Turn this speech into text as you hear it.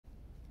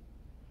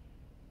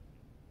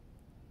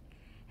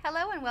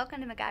Hello and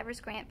welcome to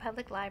McIver's Grant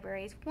Public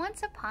Library's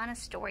Once Upon a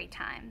Story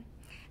Time.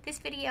 This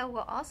video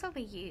will also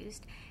be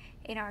used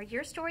in our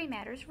Your Story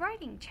Matters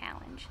Writing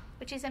Challenge,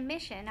 which is a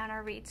mission on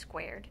our Read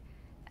Squared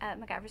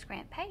McIver's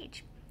Grant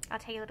page. I'll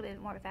tell you a little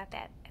bit more about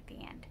that at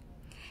the end.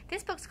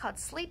 This book's called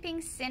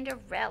Sleeping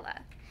Cinderella,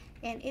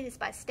 and it is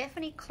by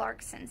Stephanie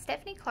Clarkson.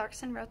 Stephanie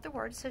Clarkson wrote the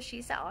words, so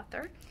she's the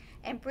author,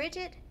 and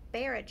Brigette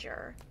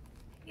Barrager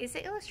is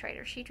the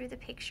illustrator. She drew the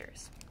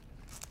pictures.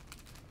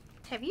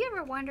 Have you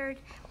ever wondered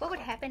what would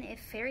happen if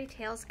fairy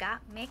tales got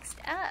mixed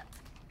up?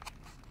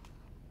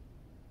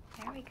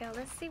 There we go.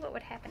 Let's see what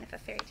would happen if a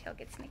fairy tale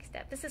gets mixed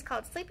up. This is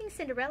called Sleeping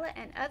Cinderella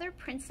and Other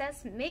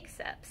Princess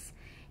Mix-Ups,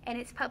 and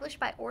it's published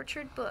by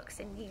Orchard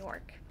Books in New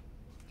York.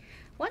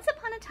 Once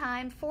upon a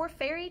time, 4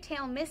 fairy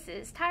tale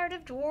misses, tired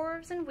of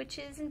dwarves and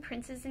witches and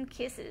princes and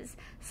kisses,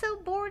 so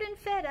bored and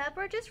fed up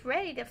or just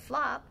ready to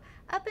flop,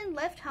 up and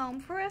left home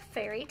for a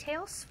fairy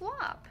tale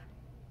swap.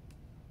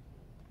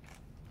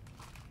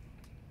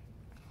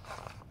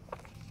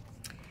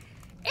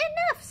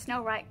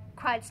 "Enough!"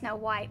 cried Snow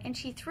White, and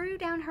she threw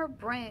down her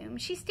broom.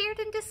 She stared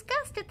in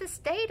disgust at the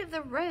state of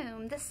the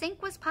room. The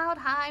sink was piled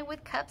high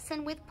with cups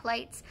and with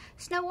plates.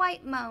 Snow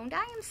White moaned,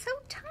 "I am so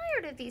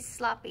tired of these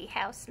sloppy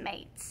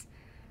housemates.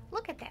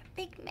 Look at that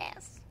big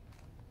mess."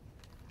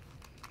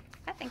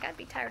 I think I'd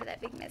be tired of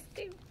that big mess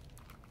too.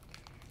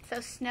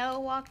 So Snow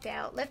walked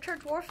out, left her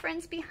dwarf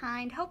friends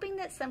behind, hoping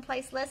that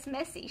someplace less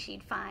messy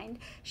she'd find.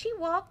 She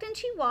walked and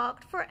she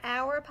walked for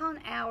hour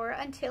upon hour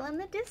until in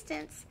the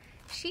distance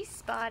she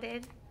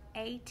spotted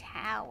a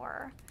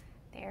tower.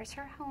 There's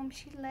her home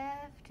she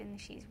left, and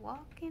she's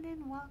walking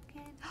and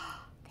walking.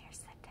 Oh, there's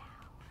the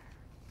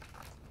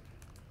tower.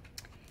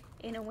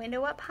 In a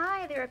window up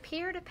high there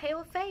appeared a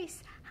pale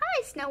face.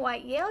 "Hi," Snow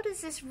White yelled,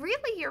 "is this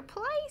really your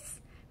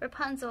place?"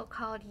 Rapunzel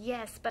called,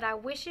 "Yes, but I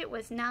wish it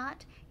was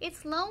not.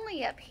 It's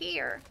lonely up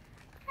here.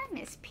 I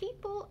miss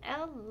people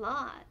a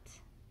lot."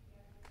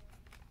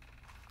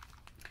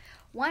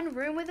 "One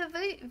room with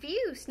a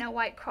view," Snow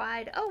White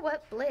cried. "Oh,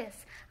 what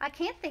bliss! I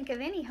can't think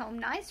of any home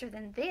nicer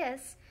than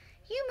this."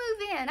 "You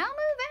move in, I'll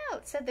move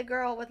out," said the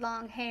girl with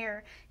long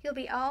hair. "You'll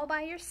be all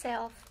by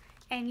yourself,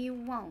 and you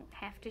won't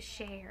have to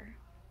share."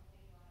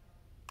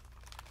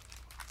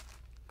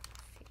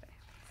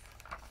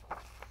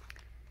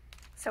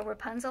 So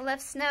Rapunzel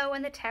left Snow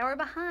and the tower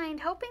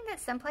behind, hoping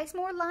that someplace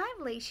more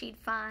lively she'd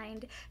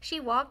find. She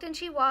walked and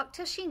she walked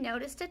till she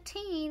noticed a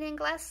teen in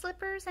glass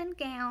slippers and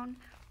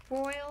gown,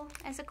 royal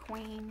as a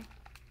queen.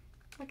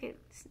 Look at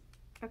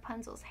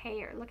Rapunzel's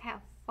hair. Look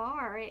how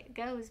far it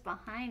goes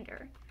behind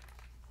her.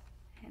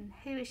 And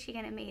who is she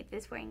going to meet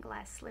that's wearing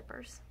glass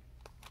slippers?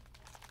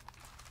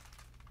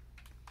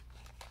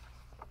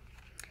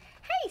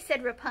 "Hey,"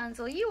 said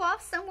Rapunzel, "you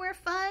off somewhere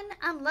fun?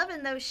 I'm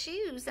loving those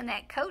shoes and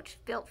that coach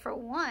built for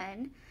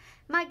one.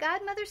 My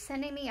godmother's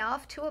sending me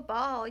off to a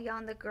ball,"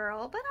 yawned the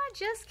girl, "but I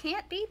just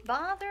can't be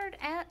bothered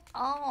at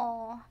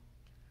all."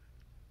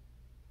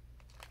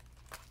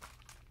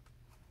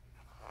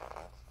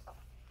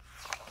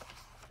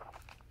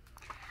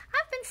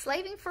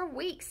 "Slaving for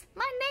weeks.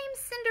 My name's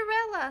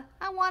Cinderella.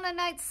 I want a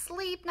night's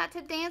sleep, not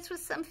to dance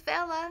with some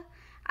fella."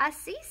 "I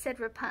see,"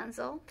 said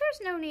Rapunzel. "There's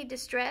no need to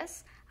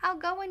stress. I'll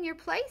go in your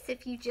place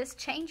if you just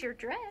change your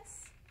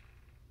dress."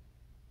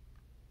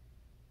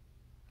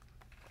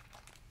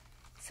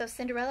 So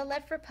Cinderella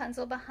left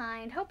Rapunzel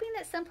behind, hoping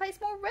that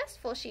someplace more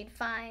restful she'd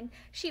find.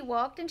 She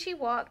walked and she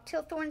walked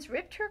till thorns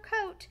ripped her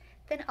coat.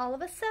 Then all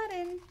of a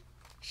sudden,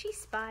 she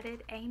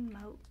spotted a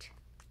moat.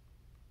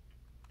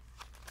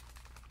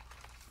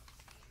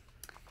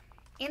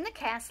 In the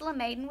castle, a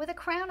maiden with a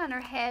crown on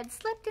her head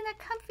slept in a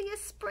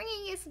comfiest,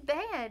 springiest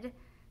bed.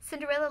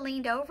 Cinderella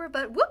leaned over,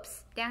 but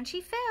whoops, down she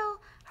fell.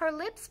 Her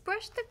lips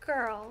brushed the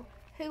girl,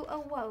 who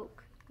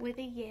awoke with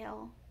a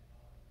yell.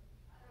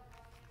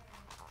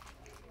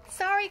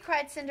 "Sorry,"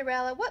 cried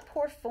Cinderella, "what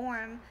poor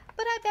form,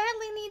 but I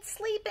badly need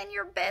sleep and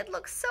your bed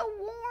looks so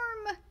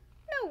warm."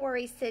 "No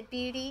worries," said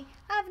Beauty,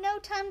 "I've no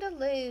time to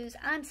lose.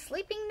 I'm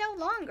sleeping no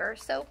longer,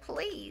 so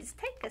please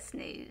take a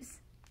snooze."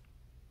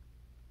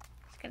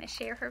 Going to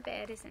share her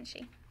bed, isn't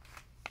she?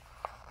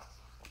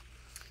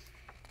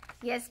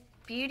 Yes,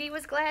 Beauty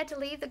was glad to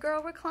leave the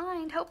girl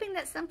reclined, hoping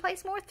that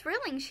someplace more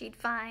thrilling she'd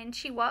find.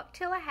 She walked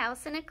till a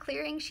house in a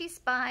clearing she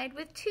spied,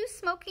 with 2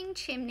 smoking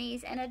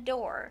chimneys and a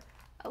door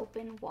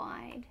open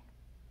wide.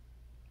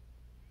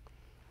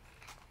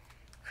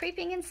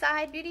 Creeping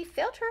inside, Beauty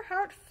felt her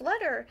heart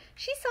flutter.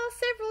 She saw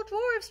several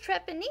dwarves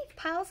trapped beneath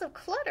piles of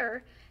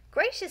clutter.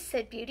 "Gracious,"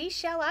 said Beauty,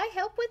 "shall I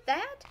help with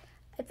that?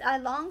 I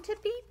long to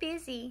be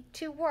busy,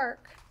 to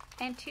work,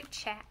 and to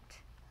chat."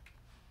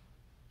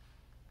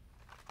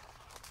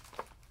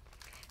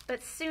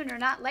 But sooner,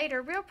 not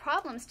later, real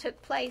problems took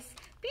place.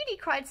 Beauty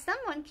cried,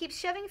 "Someone keeps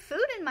shoving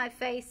food in my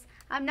face.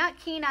 I'm not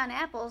keen on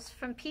apples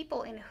from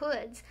people in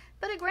hoods,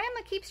 but a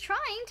grandma keeps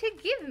trying to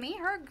give me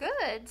her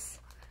goods."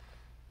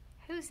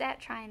 Who's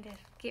that trying to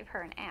give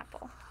her an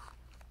apple?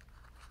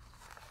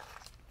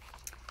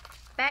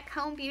 Back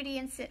home,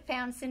 Beauty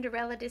found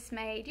Cinderella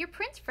dismayed. "Your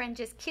prince friend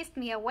just kissed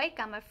me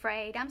awake, I'm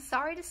afraid. I'm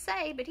sorry to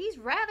say, but he's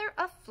rather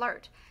a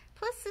flirt.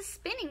 Plus the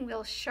spinning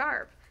wheel's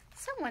sharp.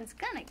 Someone's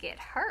gonna get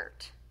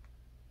hurt.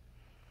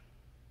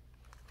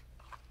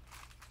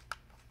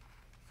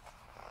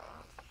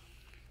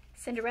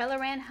 Cinderella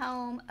ran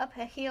home, up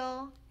a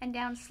hill and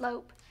down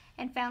slope,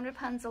 and found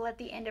Rapunzel at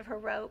the end of her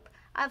rope.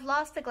 I've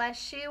lost the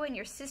glass shoe and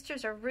your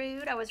sisters are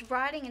rude. I was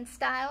riding in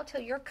style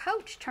till your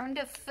coach turned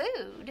to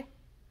food.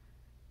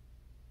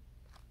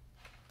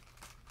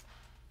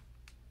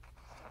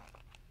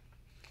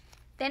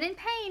 Then in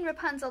pain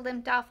Rapunzel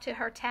limped off to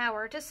her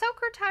tower to soak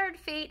her tired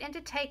feet and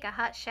to take a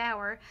hot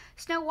shower.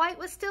 Snow White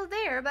was still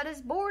there, but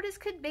as bored as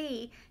could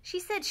be. She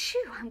said,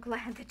 "Shoo, I'm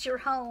glad that you're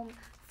home.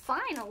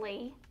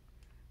 Finally.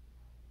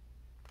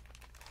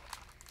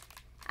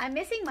 I'm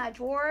missing my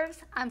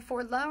dwarves. I'm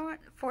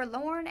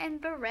forlorn and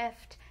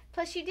bereft.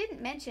 Plus you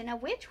didn't mention a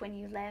witch when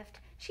you left.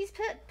 She's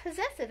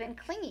possessive and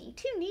clingy,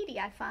 too needy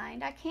I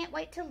find. I can't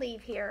wait to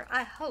leave here.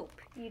 I hope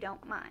you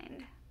don't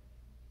mind."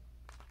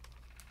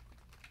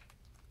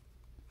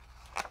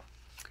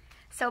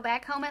 So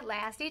back home at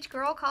last, each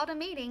girl called a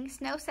meeting.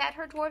 Snow sat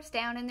her dwarfs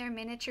down in their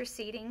miniature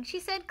seating. She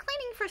said,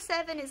 "Cleaning for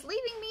 7 is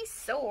leaving me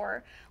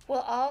sore.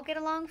 We'll all get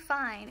along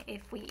fine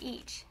if we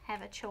each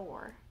have a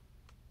chore."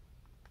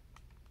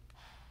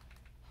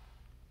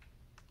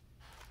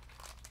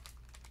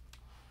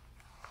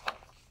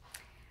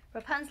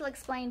 Rapunzel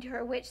explained to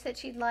her witch that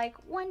she'd like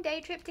one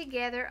day trip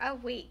together a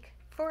week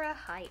for a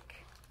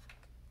hike.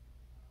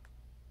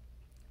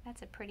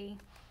 That's a pretty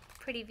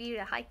view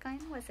to hike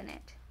on, wasn't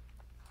it?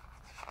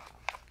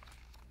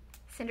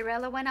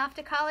 Cinderella went off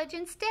to college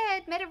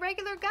instead, met a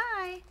regular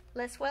guy,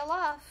 less well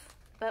off,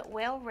 but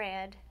well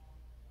read.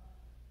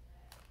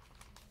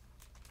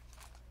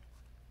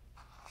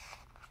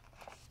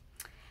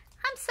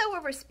 "I'm so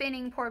over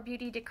spinning," poor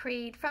Beauty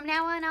decreed. "From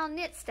now on I'll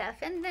knit stuff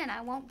and then I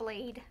won't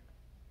bleed."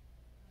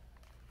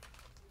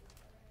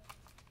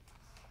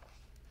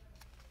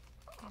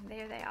 And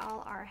there they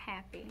all are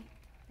happy.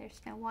 There's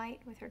Snow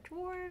White with her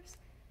dwarves.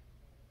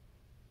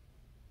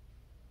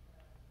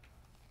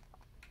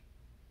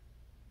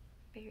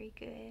 Very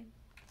good.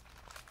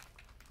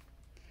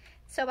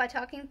 So by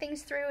talking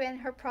things through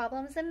and her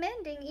problems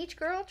amending, each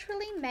girl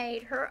truly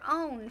made her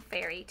own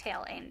fairy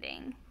tale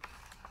ending.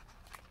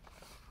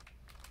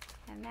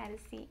 And that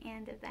is the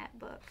end of that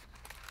book.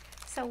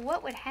 So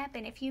what would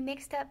happen if you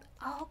mixed up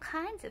all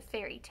kinds of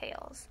fairy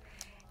tales?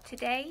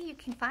 Today you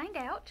can find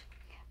out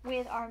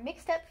with our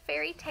mixed up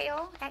fairy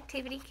tale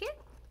activity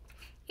kit.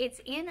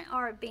 It's in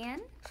our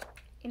bin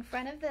in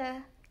front of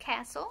the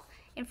castle,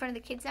 in front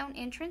of the Kids Zone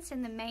entrance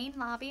in the main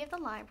lobby of the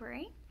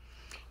library.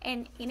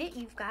 And in it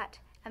you've got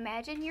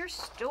imagine your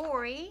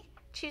story.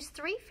 Choose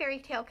 3 fairy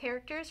tale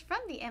characters from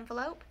the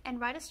envelope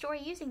and write a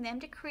story using them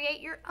to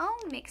create your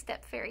own mixed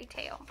up fairy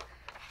tale.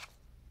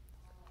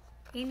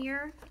 In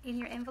your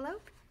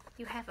envelope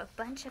you have a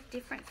bunch of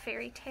different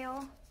fairy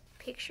tale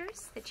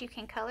pictures that you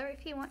can color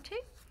if you want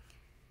to.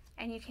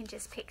 And you can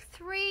just pick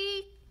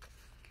 3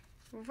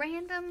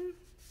 random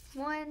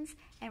ones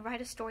and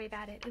write a story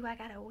about it. Ooh, I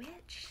got a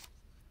witch.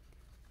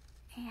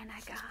 And I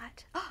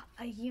got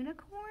a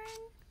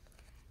unicorn.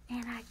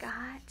 And I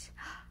got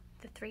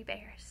the 3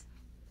 bears.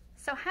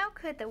 So how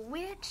could the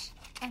witch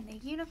and the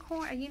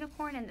unicorn, a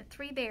unicorn and the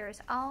 3 bears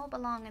all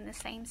belong in the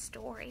same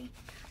story?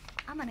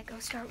 I'm gonna go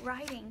start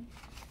writing.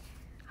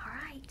 All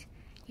right,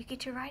 you get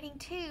to writing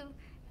too.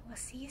 We'll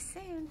see you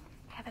soon.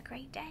 Have a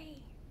great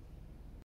day.